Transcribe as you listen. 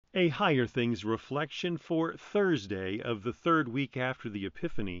A Higher Things reflection for Thursday of the third week after the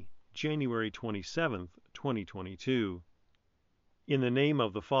Epiphany, January 27th, 2022. In the name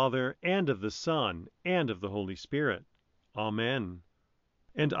of the Father, and of the Son, and of the Holy Spirit. Amen.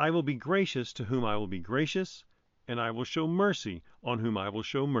 And I will be gracious to whom I will be gracious, and I will show mercy on whom I will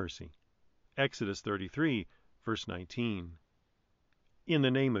show mercy. Exodus 33, verse 19. In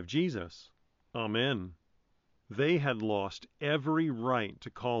the name of Jesus. Amen. They had lost every right to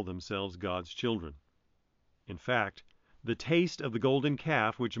call themselves God's children. In fact, the taste of the golden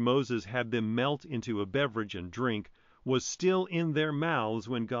calf which Moses had them melt into a beverage and drink was still in their mouths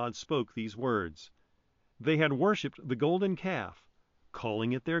when God spoke these words. They had worshipped the golden calf,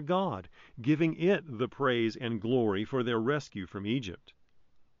 calling it their God, giving it the praise and glory for their rescue from Egypt.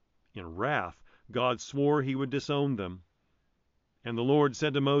 In wrath, God swore he would disown them. And the Lord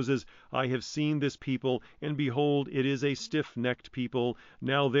said to Moses, I have seen this people, and behold, it is a stiff-necked people.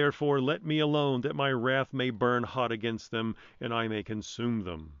 Now therefore let me alone, that my wrath may burn hot against them, and I may consume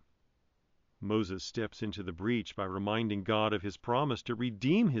them. Moses steps into the breach by reminding God of his promise to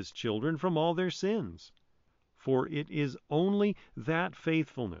redeem his children from all their sins. For it is only that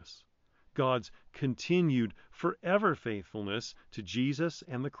faithfulness, God's continued forever faithfulness to Jesus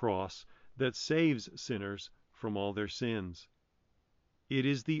and the cross, that saves sinners from all their sins. It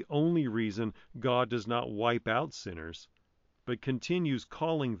is the only reason God does not wipe out sinners, but continues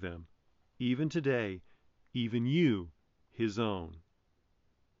calling them, even today, even you, his own.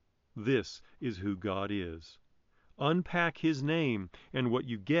 This is who God is. Unpack his name, and what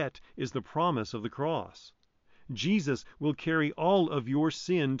you get is the promise of the cross. Jesus will carry all of your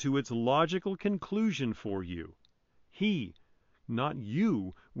sin to its logical conclusion for you. He, not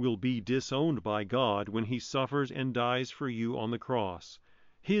you, will be disowned by God when he suffers and dies for you on the cross.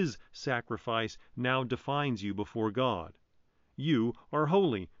 His sacrifice now defines you before God. You are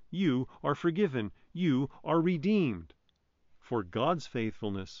holy. You are forgiven. You are redeemed. For God's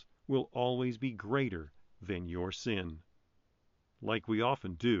faithfulness will always be greater than your sin. Like we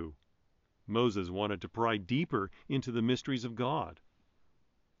often do, Moses wanted to pry deeper into the mysteries of God.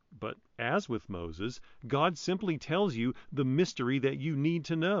 But as with Moses, God simply tells you the mystery that you need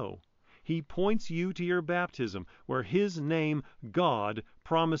to know. He points you to your baptism, where his name, God,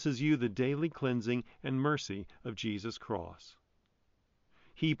 promises you the daily cleansing and mercy of Jesus' cross.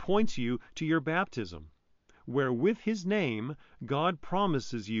 He points you to your baptism, where with his name, God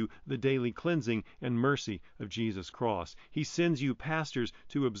promises you the daily cleansing and mercy of Jesus' cross. He sends you pastors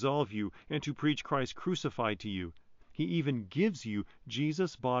to absolve you and to preach Christ crucified to you. He even gives you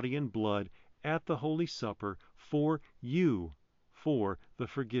Jesus' body and blood at the Holy Supper for you, for the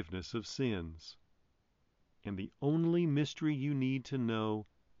forgiveness of sins. And the only mystery you need to know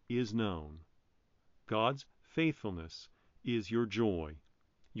is known. God's faithfulness is your joy,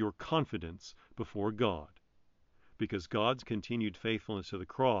 your confidence before God, because God's continued faithfulness to the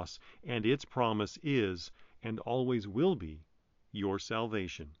cross and its promise is, and always will be, your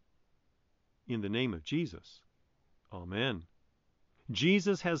salvation. In the name of Jesus. Amen.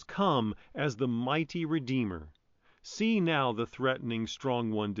 Jesus has come as the mighty Redeemer. See now the threatening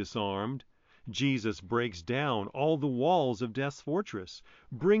strong one disarmed. Jesus breaks down all the walls of death's fortress,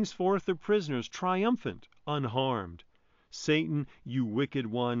 brings forth the prisoners triumphant, unharmed. Satan, you wicked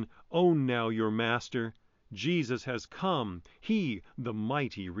one, own now your master. Jesus has come, he, the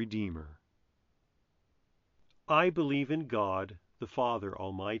mighty Redeemer. I believe in God, the Father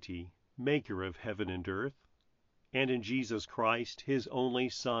Almighty, maker of heaven and earth, and in Jesus Christ, his only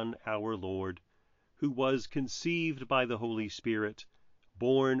Son, our Lord, who was conceived by the Holy Spirit,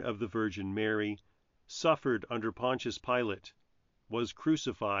 born of the Virgin Mary, suffered under Pontius Pilate, was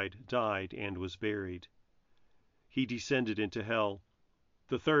crucified, died, and was buried. He descended into hell.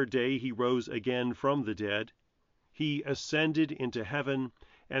 The third day he rose again from the dead. He ascended into heaven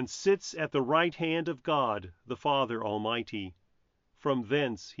and sits at the right hand of God, the Father Almighty. From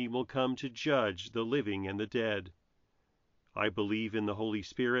thence he will come to judge the living and the dead. I believe in the Holy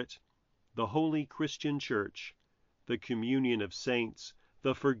Spirit, the holy Christian Church, the communion of saints,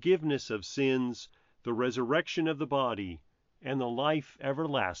 the forgiveness of sins, the resurrection of the body, and the life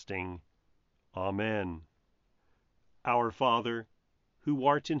everlasting. Amen. Our Father, who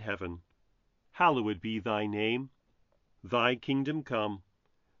art in heaven, hallowed be thy name. Thy kingdom come,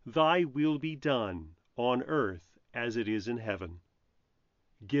 thy will be done, on earth as it is in heaven.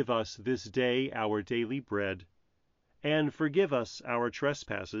 Give us this day our daily bread, and forgive us our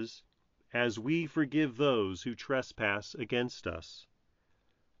trespasses, as we forgive those who trespass against us.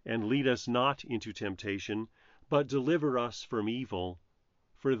 And lead us not into temptation, but deliver us from evil.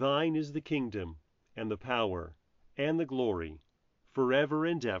 For thine is the kingdom, and the power, and the glory, forever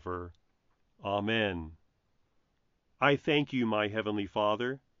and ever. Amen. I thank you, my Heavenly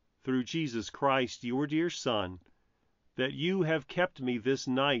Father, through Jesus Christ, your dear Son, that you have kept me this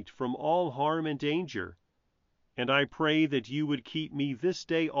night from all harm and danger, and I pray that you would keep me this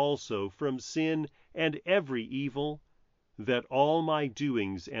day also from sin and every evil, that all my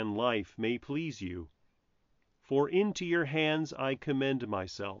doings and life may please you. For into your hands I commend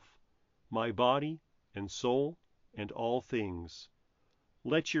myself, my body and soul, and all things.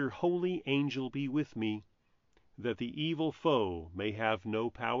 Let your holy angel be with me, that the evil foe may have no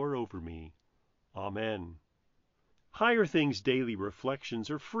power over me. Amen. Higher Things Daily Reflections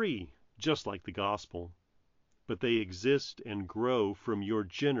are free, just like the Gospel, but they exist and grow from your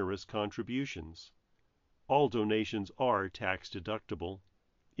generous contributions. All donations are tax deductible.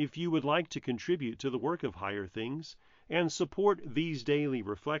 If you would like to contribute to the work of Higher Things and support these daily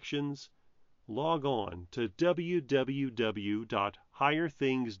reflections, log on to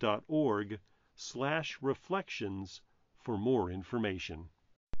www.higherthings.org/reflections for more information.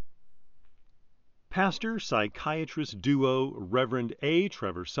 Pastor psychiatrist duo Reverend A.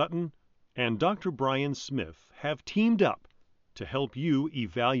 Trevor Sutton and Dr. Brian Smith have teamed up to help you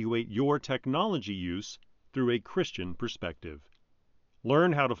evaluate your technology use through a Christian perspective.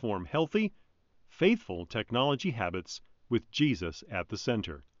 Learn how to form healthy, faithful technology habits with Jesus at the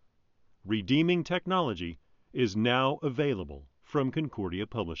center. Redeeming Technology is now available from Concordia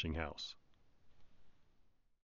Publishing House.